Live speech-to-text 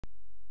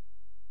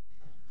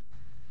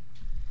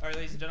All right,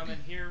 ladies and gentlemen,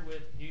 here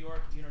with New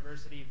York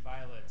University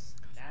Violets,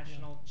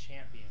 national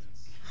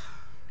champions.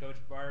 Coach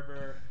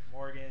Barber,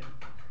 Morgan,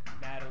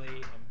 Natalie,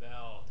 and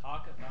Belle,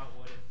 talk about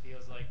what it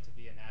feels like to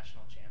be a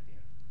national champion.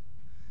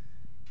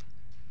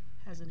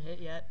 Hasn't hit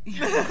yet.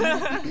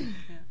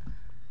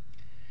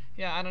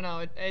 Yeah, I don't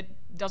know. It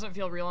doesn't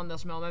feel real in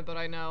this moment, but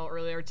I know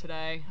earlier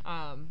today,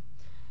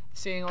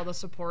 seeing all the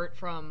support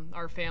from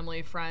our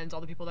family, friends,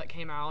 all the people that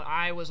came out,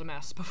 I was a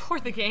mess before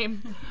the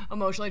game,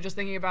 emotionally, just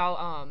thinking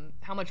about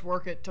how much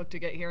work it took to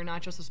get here,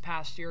 not just this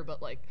past year,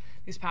 but like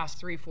these past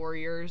 3-4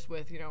 years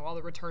with, all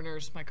the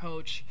returners, my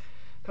coach,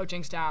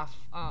 coaching staff,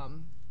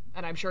 and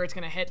I'm sure it's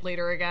going to hit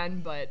later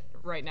again, but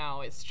right now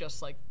it's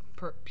just like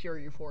pure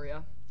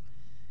euphoria.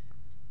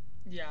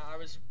 Yeah, I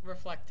was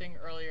reflecting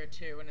earlier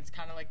too, and it's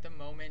kind of like the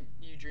moment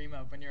you dream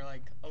of when you're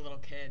like a little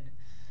kid,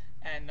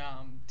 and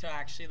to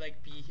actually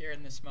like be here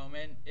in this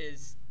moment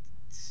is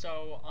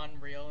so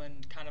unreal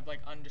and kind of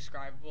like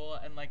undescribable.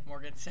 And like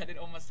Morgan said, it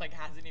almost like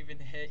hasn't even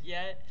hit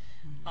yet.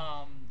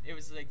 It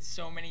was like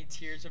so many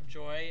tears of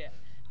joy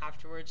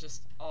afterwards,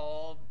 just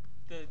all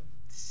the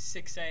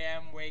 6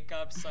 a.m. wake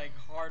ups, like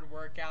hard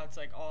workouts,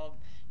 like all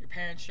your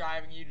parents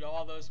driving you to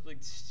all those like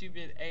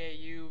stupid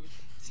AAU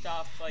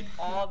stuff, like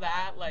all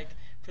that, like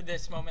for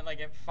this moment, like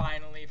it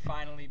finally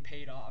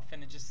paid off,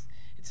 and it's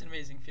an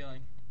amazing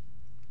feeling.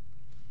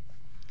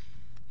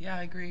 Yeah,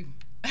 I agree.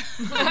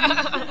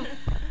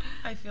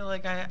 I feel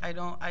like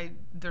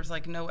there's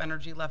like no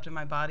energy left in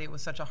my body. It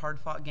was such a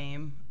hard fought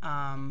game,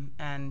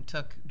 and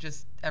took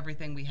just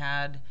everything we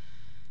had,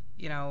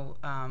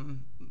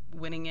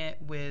 winning it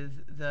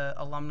with the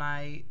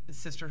alumni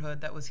sisterhood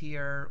that was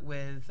here,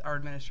 with our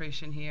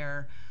administration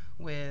here,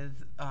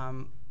 with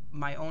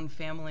my own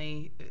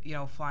family,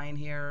 flying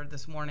here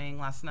this morning,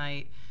 last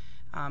night,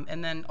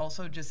 and then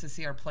also just to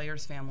see our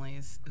players'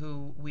 families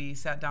who we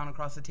sat down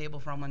across the table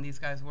from when these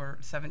guys were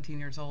 17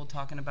 years old,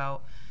 talking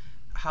about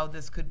how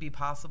this could be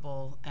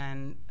possible.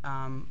 And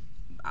I'm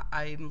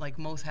like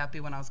most happy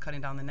when I was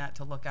cutting down the net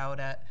to look out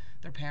at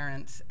their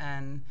parents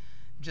and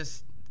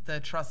just the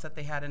trust that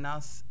they had in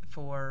us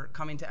for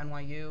coming to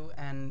NYU,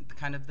 and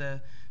kind of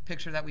the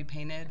picture that we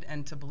painted,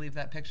 and to believe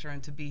that picture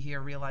and to be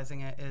here realizing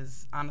it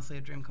is honestly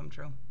a dream come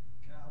true.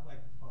 I'd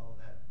like to follow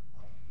that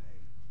up, Meg.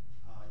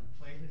 You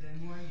played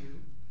at NYU.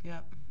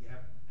 Yep. You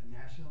have a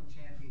national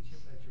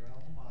championship at your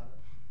alma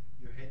mater.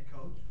 Your head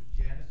coach was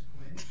Janice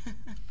Quinn,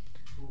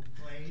 who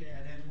played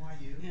at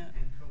NYU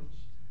and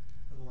coached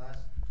for the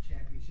last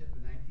championship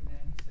in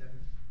 1997.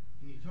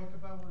 Can you talk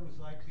about what it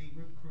was like being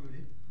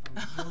recruited on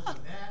the heels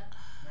of that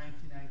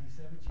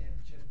 1997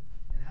 championship,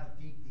 and how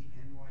deep the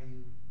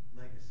NYU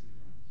legacy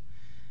runs?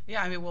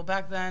 Yeah, well,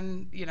 back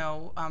then,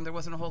 there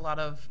wasn't a whole lot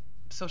of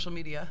social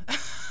media.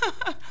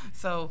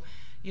 So,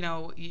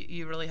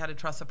 you really had to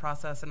trust the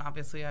process, and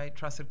obviously I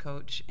trusted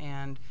Coach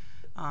and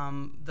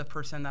the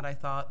person that I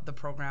thought the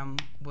program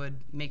would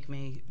make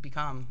me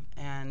become.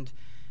 And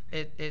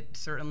it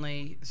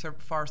certainly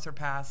far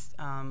surpassed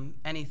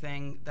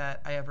anything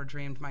that I ever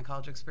dreamed my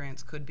college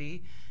experience could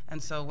be.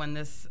 And so when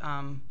this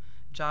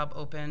job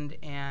opened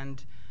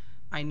and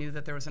I knew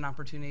that there was an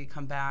opportunity to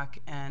come back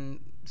and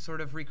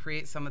sort of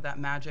recreate some of that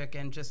magic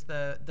and just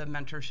the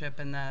mentorship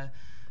and the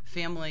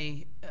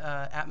family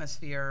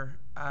atmosphere,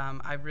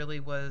 I really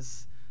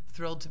was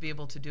thrilled to be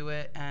able to do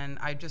it. And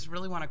I just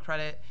really want to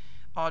credit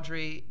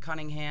Audrey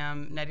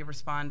Cunningham, Nettie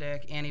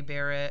Respondic, Annie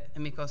Barrett,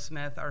 Emiko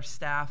Smith, our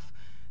staff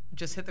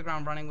just hit the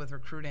ground running with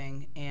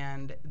recruiting,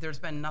 and there's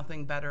been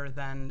nothing better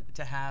than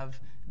to have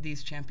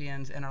these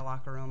champions in our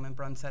locker room, and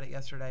Brun said it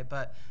yesterday,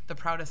 but the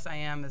proudest I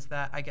am is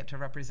that I get to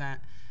represent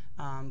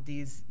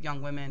these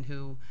young women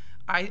who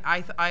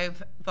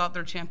I've thought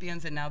they're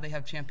champions, and now they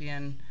have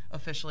champion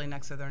officially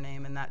next to their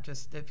name, and that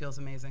it feels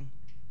amazing.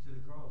 To the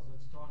girls,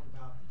 let's talk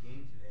about the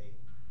game today.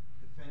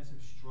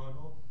 Defensive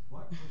struggle.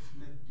 What was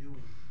Smith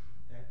doing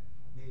that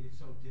made it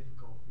so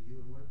difficult for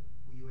you, and what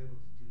were you able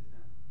to do to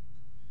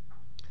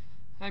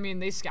them?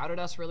 They scouted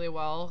us really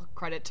well.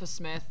 Credit to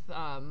Smith.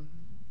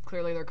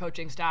 Clearly their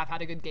coaching staff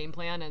had a good game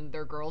plan, and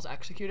their girls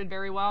executed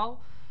very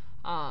well.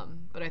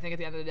 But I think at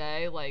the end of the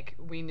day,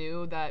 we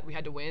knew that we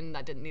had to win.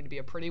 That didn't need to be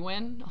a pretty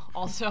win.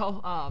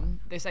 Also,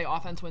 they say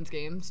offense wins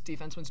games,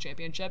 defense wins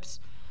championships.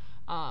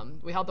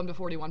 We held them to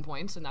 41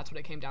 points, and that's what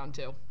it came down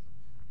to.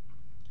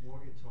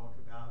 Morgan, talk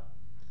about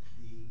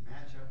the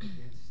matchup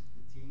against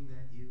the team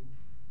that you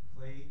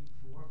played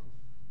for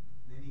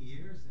many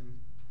years and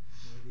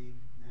were the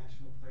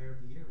National Player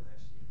of the Year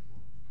last year for.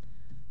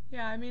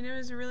 Yeah, it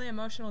was a really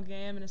emotional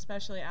game, and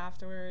especially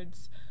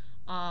afterwards.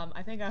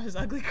 I think I was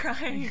ugly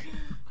crying,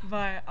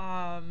 but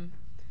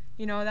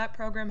that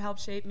program helped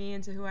shape me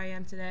into who I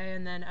am today,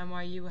 and then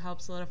NYU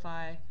helped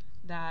solidify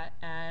that,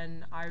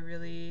 and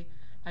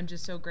I'm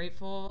just so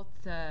grateful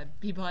to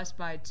be blessed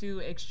by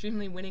two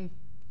extremely winning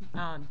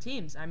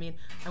teams. I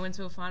went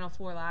to a Final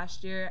Four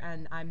last year,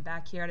 and I'm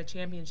back here at a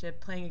championship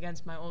playing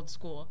against my old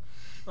school.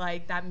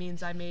 That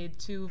means I made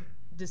two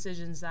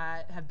decisions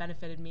that have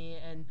benefited me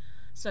in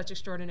such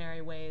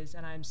extraordinary ways,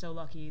 and I'm so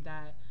lucky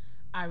that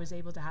I was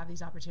able to have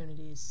these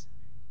opportunities.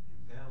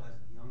 And Belle, as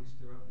the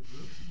youngster of the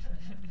group,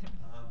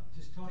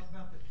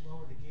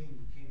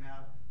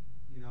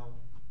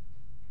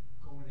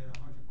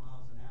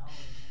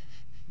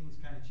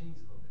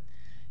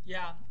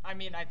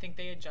 mean, I think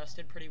they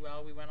adjusted pretty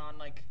well. We went on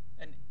like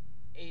an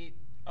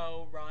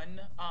 8-0 run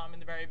in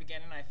the very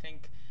beginning. I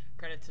think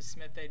credit to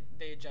Smith,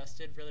 they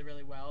adjusted really,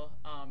 really well.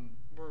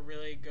 We're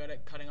really good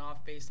at cutting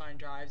off baseline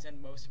drives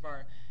and most of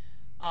our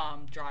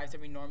drives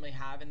that we normally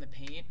have in the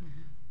paint.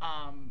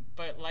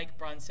 But like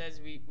Brun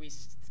says, we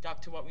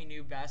stuck to what we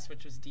knew best,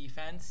 which was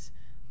defense.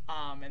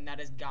 And that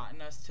has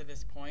gotten us to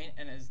this point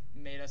and has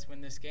made us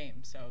win this game.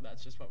 So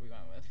that's just what we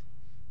went with.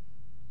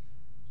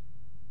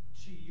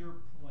 To your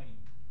point,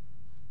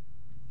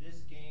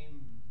 this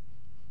game,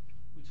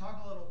 we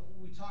talk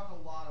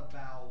a lot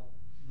about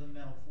the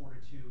mental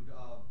fortitude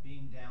of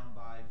being down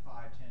by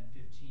 5, 10,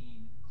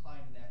 15,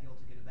 climbing that hill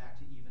to get it back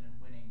to even and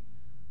winning.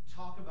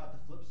 Talk about the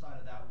flip side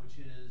of that,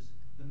 which is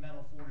the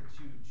mental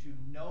fortitude to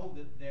know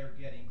that they're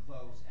getting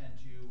close and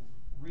to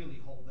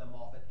really hold them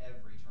off at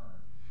every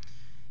turn.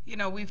 You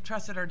know, we've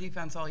trusted our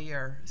defense all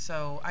year.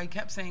 So I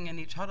kept saying in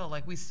each huddle,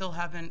 like, we still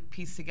haven't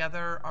pieced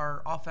together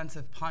our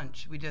offensive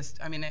punch.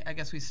 I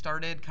guess we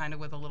started kind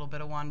of with a little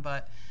bit of one,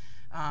 but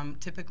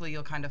typically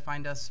you'll kind of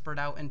find us spurt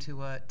out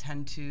into a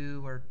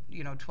 10-2 or,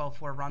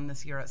 12-4 run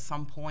this year at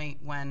some point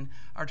when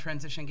our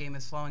transition game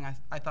is slowing.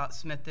 I thought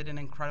Smith did an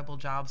incredible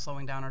job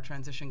slowing down our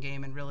transition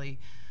game and really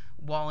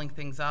walling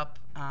things up.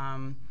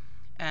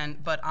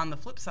 But on the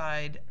flip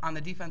side, on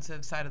the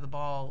defensive side of the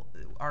ball,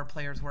 our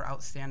players were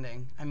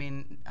outstanding. I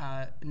mean,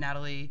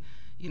 Natalie,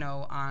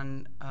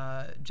 on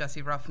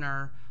Jessie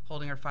Ruffner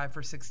holding her 5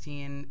 for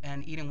 16,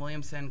 and Eden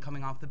Williamson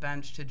coming off the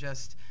bench to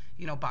just,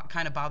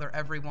 kind of bother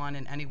everyone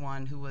and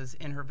anyone who was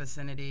in her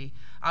vicinity.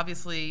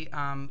 Obviously,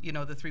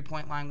 the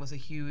three-point line was a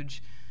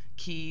huge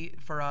key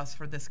for us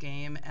for this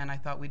game, and I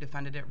thought we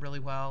defended it really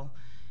well.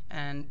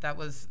 And that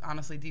was,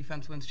 honestly,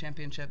 defense wins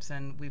championships,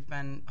 and we've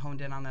been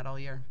honed in on that all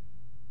year.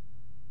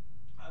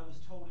 I was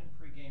told in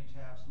pregame to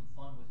have some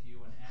fun with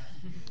you and ask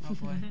you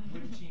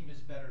which team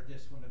is better,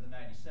 this one or the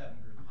 97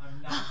 group.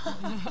 I'm not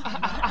going to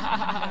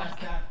ask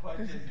that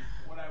question.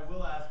 What I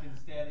will ask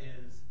instead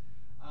is,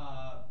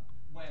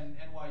 when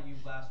NYU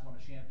last won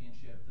a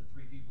championship, the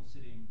 3 people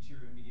sitting to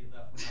your immediate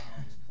left were not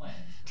on this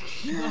planet.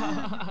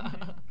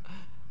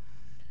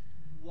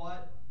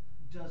 What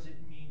does it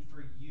mean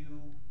for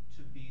you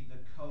to be the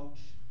coach,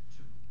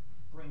 to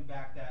bring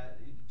back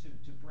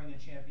to bring a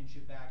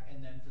championship back,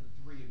 and then for the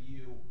 3 of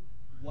you,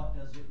 what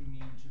does it mean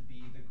to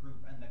be the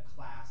group and the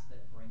class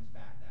that brings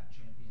back that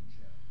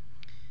championship?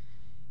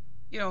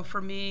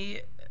 For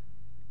me,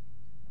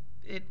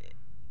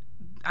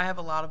 I have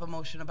a lot of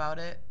emotion about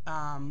it.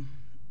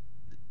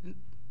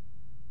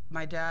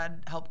 My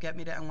dad helped get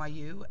me to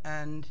NYU,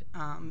 and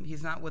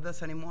he's not with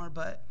us anymore,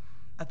 but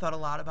I thought a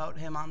lot about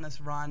him on this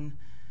run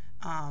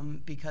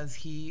because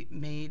he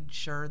made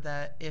sure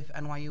that if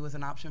NYU was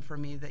an option for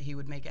me, that he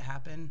would make it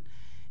happen.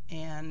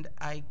 And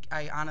I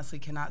honestly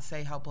cannot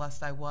say how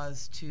blessed I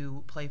was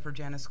to play for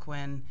Janice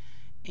Quinn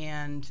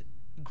and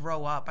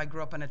grow up. I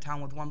grew up in a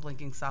town with one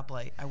blinking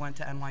stoplight. I went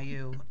to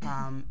NYU,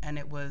 and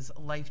it was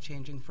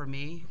life-changing for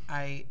me.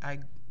 I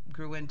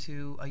grew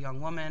into a young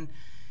woman,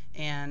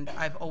 and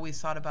I've always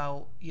thought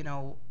about,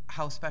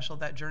 how special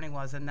that journey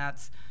was, and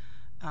that's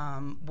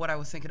what I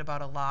was thinking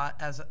about a lot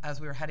as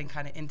we were heading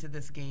kind of into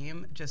this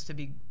game, just to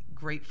be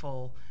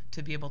grateful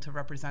to be able to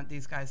represent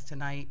these guys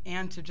tonight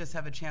and to just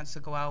have a chance to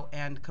go out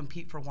and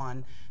compete for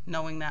one,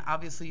 knowing that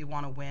obviously you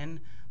want to win,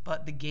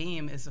 but the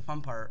game is the fun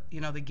part.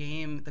 The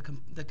game,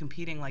 the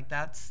competing, like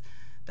that's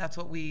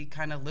what we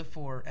kind of live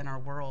for in our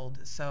world.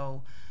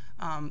 So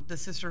the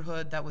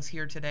sisterhood that was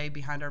here today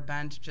behind our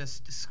bench,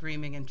 just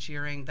screaming and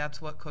cheering,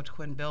 that's what Coach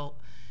Quinn built.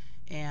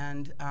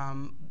 And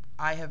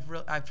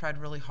I've tried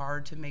really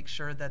hard to make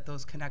sure that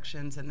those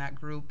connections and that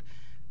group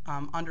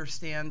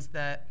understands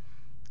that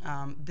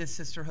this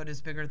sisterhood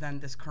is bigger than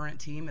this current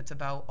team. It's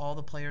about all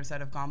the players that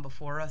have gone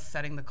before us,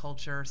 setting the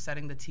culture,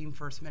 setting the team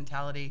first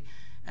mentality.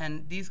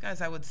 And these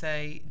guys, I would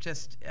say,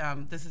 just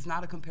this is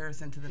not a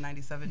comparison to the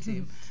 97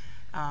 team.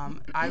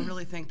 I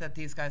really think that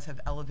these guys have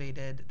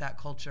elevated that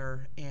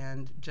culture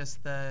and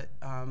just the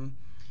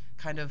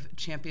kind of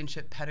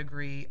championship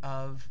pedigree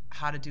of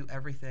how to do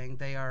everything.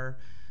 They are,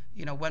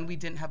 when we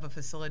didn't have a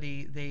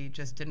facility, they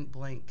just didn't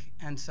blink.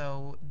 And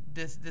so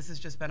this has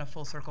just been a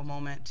full circle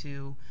moment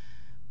to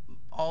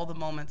all the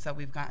moments that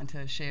we've gotten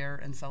to share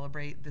and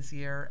celebrate this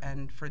year,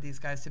 and for these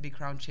guys to be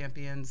crowned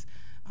champions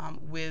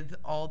with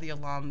all the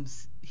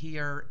alums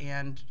here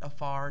and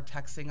afar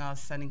texting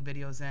us, sending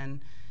videos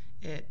in.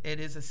 It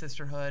is a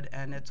sisterhood,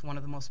 and it's one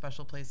of the most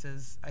special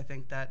places I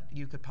think that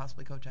you could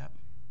possibly coach at.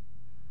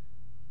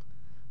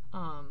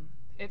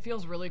 It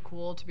feels really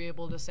cool to be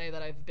able to say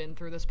that I've been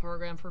through this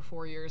program for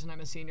 4 years and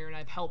I'm a senior and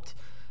I've helped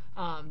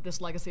this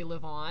legacy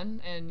live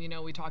on. And,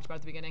 we talked about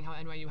at the beginning how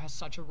NYU has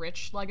such a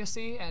rich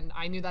legacy, and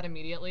I knew that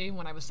immediately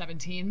when I was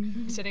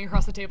 17, sitting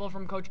across the table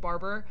from Coach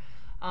Barber.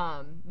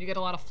 You get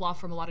a lot of fluff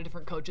from a lot of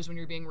different coaches when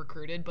you're being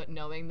recruited, but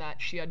knowing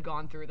that she had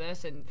gone through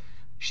this and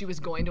she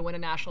was going to win a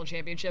national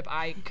championship,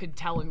 I could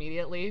tell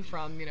immediately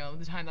from,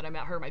 the time that I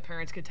met her. My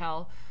parents could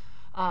tell.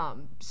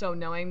 So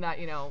knowing that,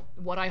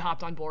 what I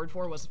hopped on board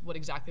for was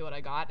exactly what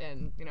I got.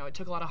 And, it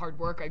took a lot of hard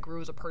work. I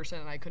grew as a person,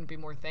 and I couldn't be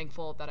more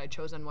thankful that I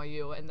chose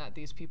NYU and that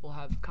these people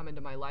have come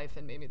into my life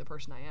and made me the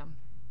person I am.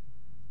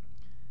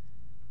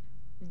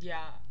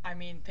 Yeah, I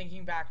mean,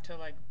 thinking back to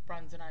like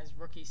Bruns and I's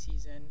rookie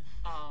season,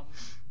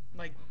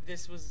 like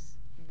this was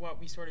what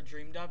we sort of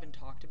dreamed of and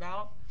talked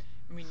about,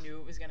 and we knew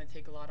it was going to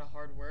take a lot of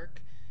hard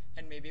work,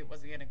 and maybe it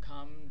wasn't going to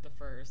come the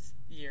first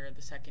year,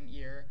 the second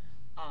year,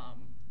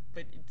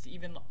 but it's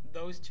even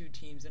those two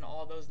teams and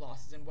all those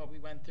losses and what we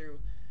went through,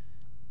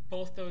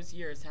 both those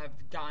years have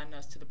gotten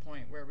us to the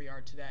point where we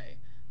are today,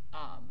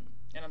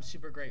 and I'm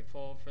super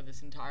grateful for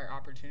this entire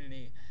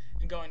opportunity.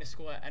 And going to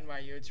school at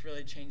NYU, it's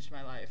really changed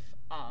my life,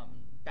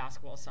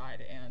 basketball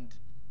side, and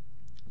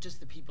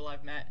just the people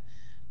I've met,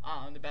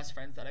 the best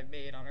friends that I've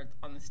made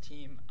on this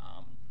team.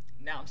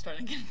 Now I'm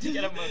starting to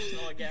get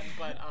emotional again,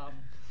 but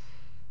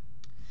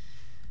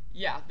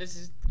yeah, this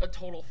is a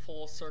total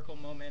full circle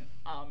moment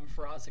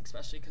for us,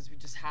 especially because we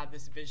just had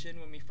this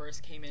vision when we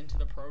first came into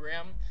the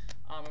program,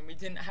 and we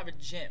didn't have a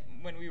gym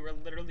when we were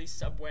literally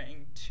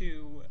subwaying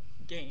to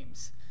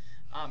games.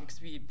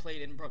 Because we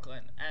played in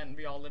Brooklyn and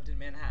we all lived in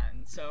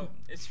Manhattan. So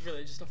it's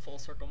really just a full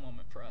circle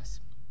moment for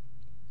us.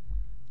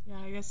 Yeah,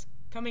 I guess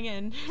coming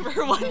in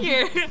for 1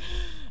 year.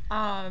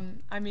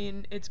 I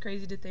mean, it's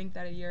crazy to think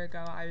that a year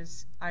ago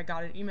I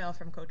got an email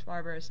from Coach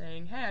Barber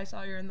saying, hey, I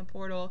saw you're in the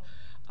portal.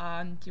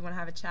 Do you want to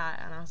have a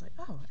chat? And I was like,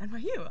 oh,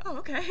 NYU. Oh,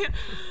 okay.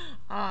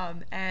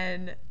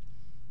 And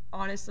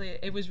honestly,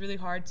 it was really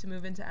hard to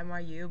move into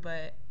NYU,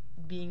 but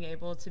being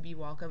able to be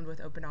welcomed with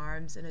open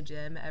arms in a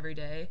gym every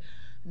day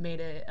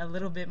made it a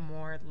little bit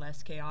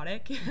less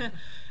chaotic.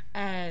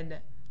 And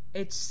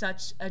it's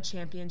such a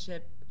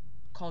championship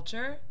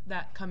culture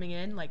that coming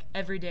in, like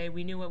every day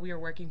we knew what we were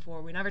working for.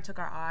 We never took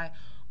our eye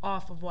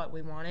off of what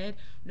we wanted.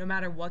 No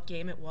matter what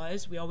game it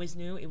was, we always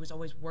knew it was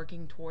always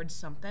working towards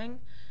something.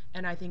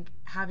 And I think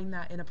having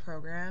that in a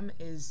program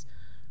is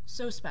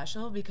so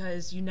special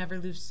because you never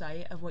lose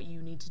sight of what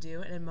you need to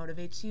do, and it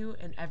motivates you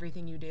in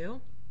everything you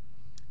do.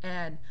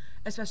 And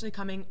especially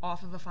coming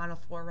off of a Final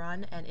Four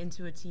run and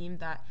into a team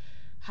that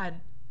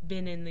had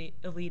been in the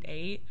Elite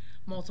Eight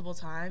multiple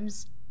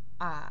times,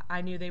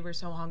 I knew they were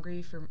so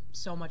hungry for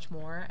so much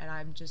more, and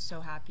I'm just so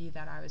happy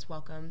that I was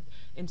welcomed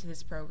into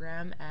this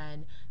program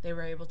and they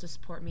were able to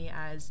support me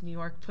as New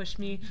York pushed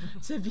me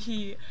to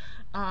be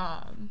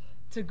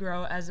to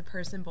grow as a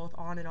person both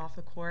on and off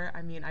the court.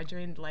 I mean, I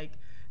drained like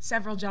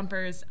several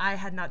jumpers. I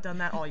had not done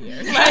that all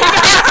year.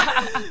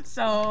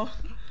 So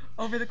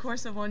over the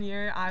course of 1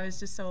 year, I was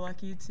just so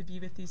lucky to be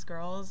with these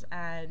girls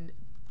and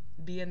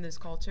be in this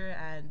culture,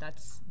 and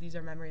these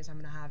are memories I'm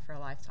going to have for a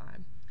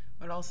lifetime.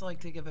 I'd also like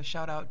to give a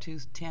shout out to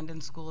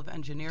Tandon School of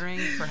Engineering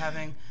for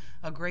having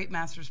a great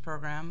master's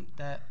program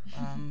that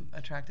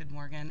attracted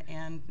Morgan,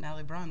 and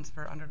Natalie Bruns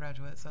for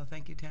undergraduate. So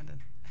thank you, Tandon.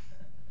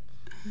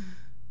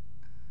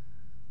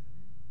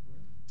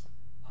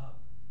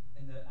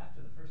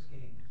 After the first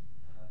game in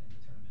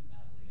the tournament,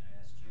 Natalie,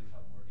 I asked you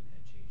how Morgan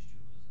had changed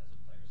you as a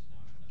player. So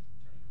now I'm going to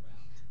turn it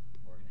around.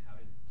 Morgan, how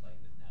did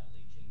playing with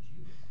Natalie change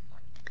you as a player?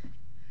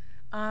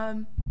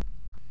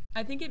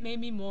 I think it made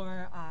me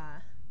more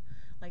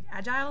like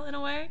agile in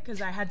a way,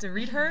 because I had to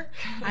read her.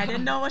 I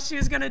didn't know what she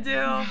was gonna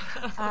do,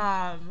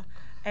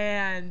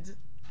 and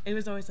it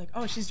was always like,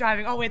 oh, she's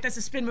driving. Oh wait, that's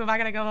a spin move. I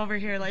gotta go over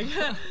here, like,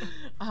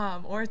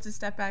 or it's a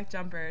step back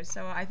jumper.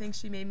 So I think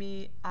she made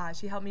me.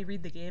 She helped me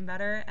read the game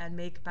better and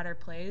make better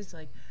plays,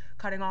 like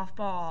cutting off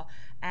ball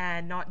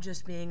and not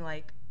just being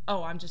like,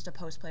 oh, I'm just a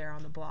post player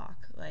on the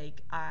block.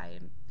 Like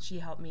she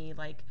helped me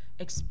like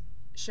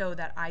show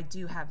that I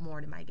do have more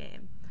to my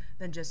game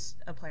than just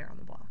a player on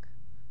the block.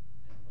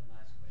 And one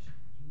last question.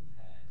 You've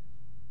had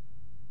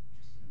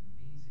just an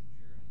amazing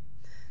journey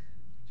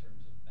in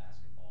terms of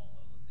basketball.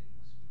 All the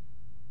things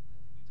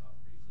we talked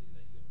briefly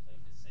that you had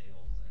played to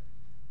Sales at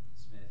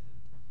Smith.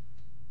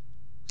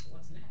 So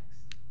what's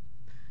next?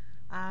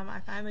 I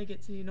finally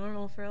get to be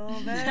normal for a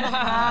little bit.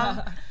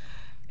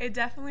 It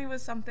definitely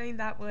was something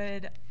that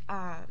would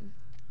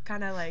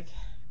kind of like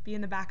be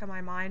in the back of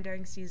my mind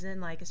during season,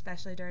 like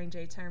especially during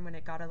J-term when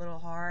it got a little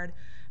hard.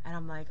 And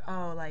I'm like,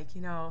 oh, like,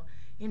 you know,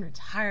 in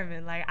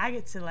retirement, like I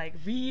get to like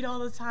read all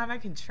the time. I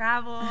can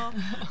travel.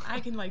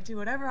 I can like do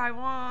whatever I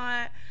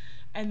want.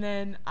 And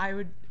then I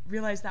would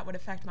realize that would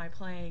affect my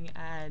playing.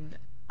 And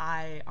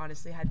I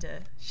honestly had to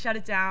shut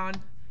it down,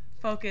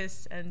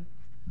 focus, and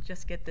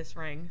just get this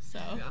ring. So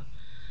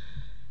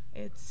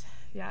it's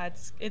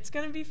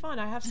going to be fun.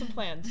 I have some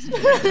plans.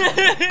 Very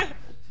cool.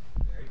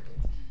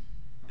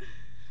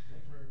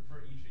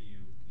 For each of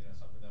you, you know,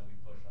 something that we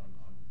push on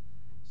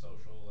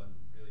social and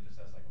really just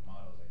as like a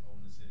motto is like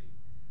own the city.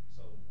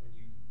 So when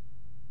you,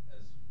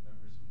 as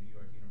members of New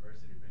York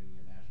University,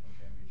 bringing a national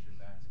championship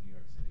back to New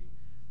York City,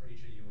 for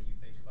each of you, when you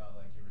think about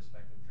like your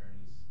respective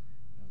journeys,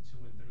 you know, to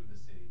and through the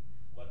city,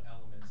 what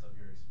elements of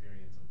your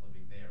experience of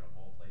living there, of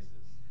all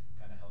places,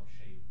 kind of help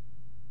shape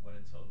what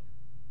it took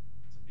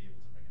to be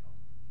able to bring it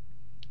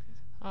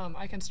home?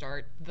 I can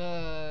start.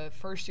 The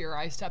first year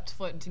I stepped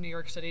foot into New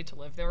York City to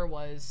live there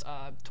was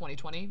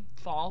 2020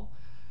 fall.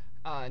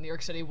 New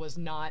York City was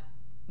not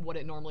what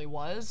it normally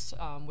was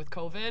with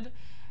COVID.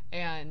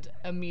 And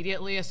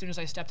immediately, as soon as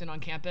I stepped in on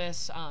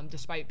campus,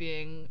 despite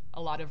being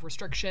a lot of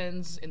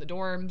restrictions in the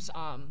dorms,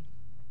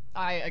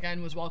 I,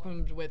 again, was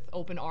welcomed with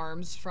open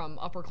arms from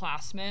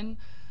upperclassmen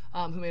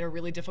who made a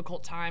really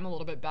difficult time a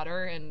little bit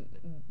better. And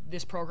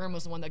this program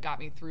was the one that got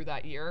me through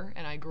that year.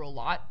 And I grew a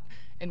lot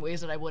in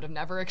ways that I would have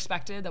never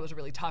expected. That was a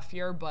really tough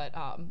year. But,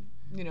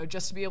 you know,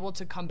 just to be able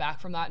to come back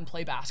from that and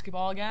play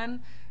basketball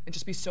again and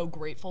just be so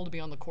grateful to be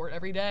on the court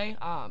every day,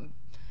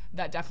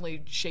 that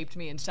definitely shaped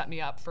me and set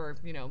me up for,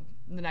 you know,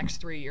 the next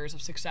 3 years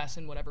of success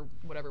in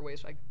whatever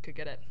ways I could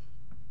get it.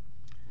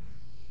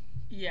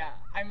 Yeah,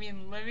 I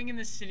mean, living in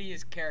the city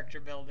is character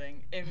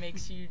building. It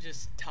makes you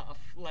just tough.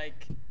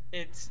 Like,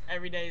 it's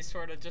every day is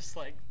sort of just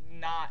like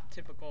not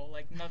typical.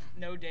 Like,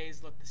 no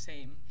days look the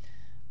same.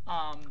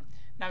 And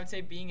I would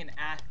say being an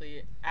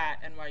athlete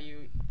at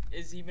NYU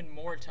is even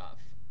more tough.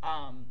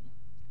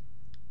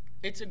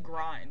 It's a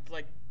grind.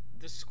 Like,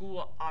 the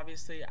school,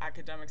 obviously,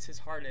 academics is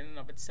hard in and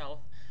of itself,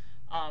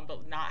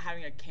 but not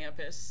having a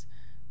campus,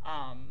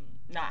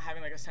 not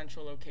having like a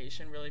central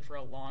location really for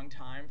a long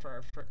time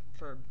for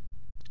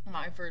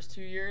my first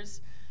 2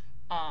 years,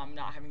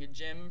 not having a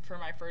gym for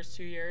my first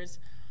 2 years,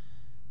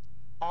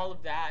 all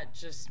of that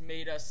just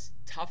made us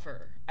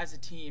tougher as a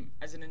team,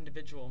 as an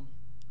individual.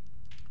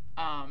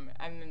 And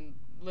then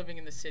living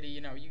in the city,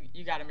 you know,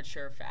 you got to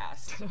mature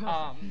fast.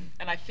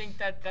 And I think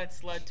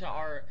that's led to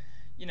our,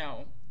 you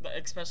know,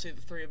 especially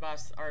the three of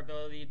us, our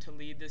ability to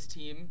lead this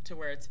team to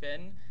where it's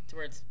been, to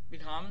where it's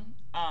become.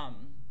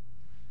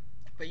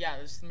 But yeah,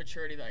 there's the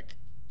maturity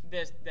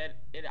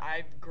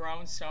I've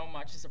grown so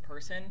much as a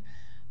person,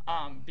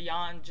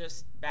 beyond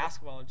just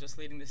basketball, just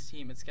leading this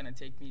team. It's gonna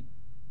take me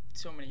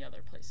so many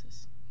other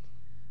places.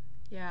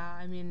 Yeah,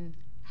 I mean,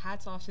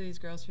 hats off to these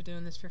girls for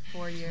doing this for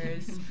 4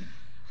 years.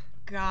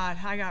 God,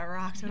 I got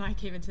rocked when I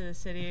came into the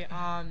city.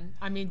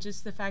 I mean,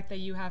 just the fact that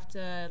you have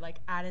to like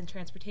add in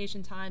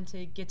transportation time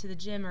to get to the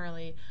gym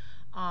early,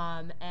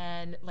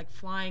 and like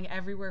flying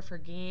everywhere for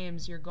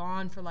games. You're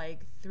gone for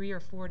like 3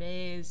 or 4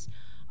 days.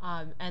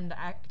 And the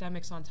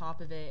academics on top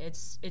of it,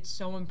 it's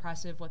so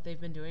impressive what they've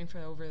been doing for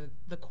over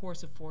the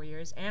course of 4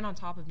 years, and on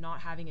top of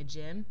not having a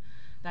gym,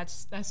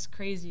 that's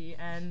crazy.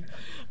 And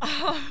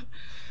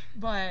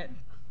but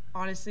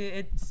honestly,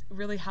 it's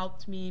really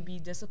helped me be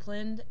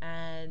disciplined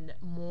and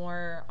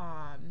more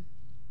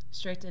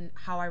strict in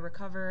how I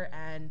recover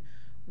and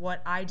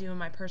what I do in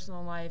my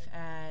personal life,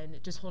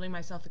 and just holding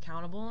myself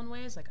accountable in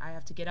ways like I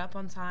have to get up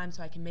on time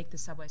so I can make the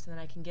subway so then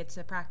I can get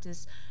to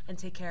practice and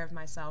take care of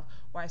myself,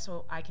 or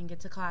so I can get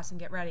to class and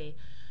get ready.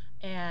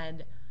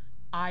 And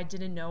I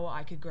didn't know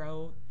I could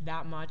grow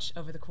that much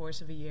over the course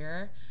of a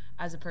year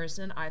as a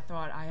person. I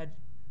thought I had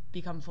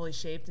become fully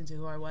shaped into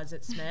who I was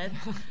at Smith.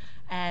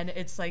 And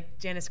it's like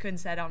Janice Quinn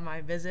said on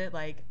my visit,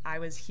 like I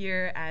was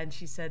here and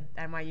she said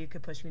NYU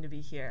could push me to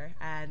be here.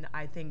 And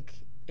I think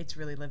it's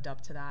really lived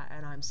up to that,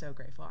 and I'm so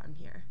grateful I'm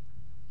here.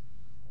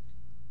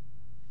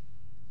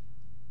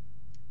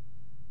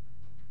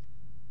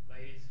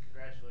 Ladies,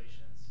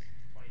 congratulations,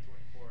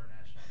 2024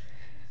 national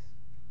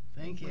champions.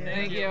 Thank you.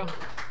 Thank you.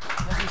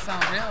 Doesn't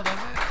sound real, does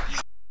it?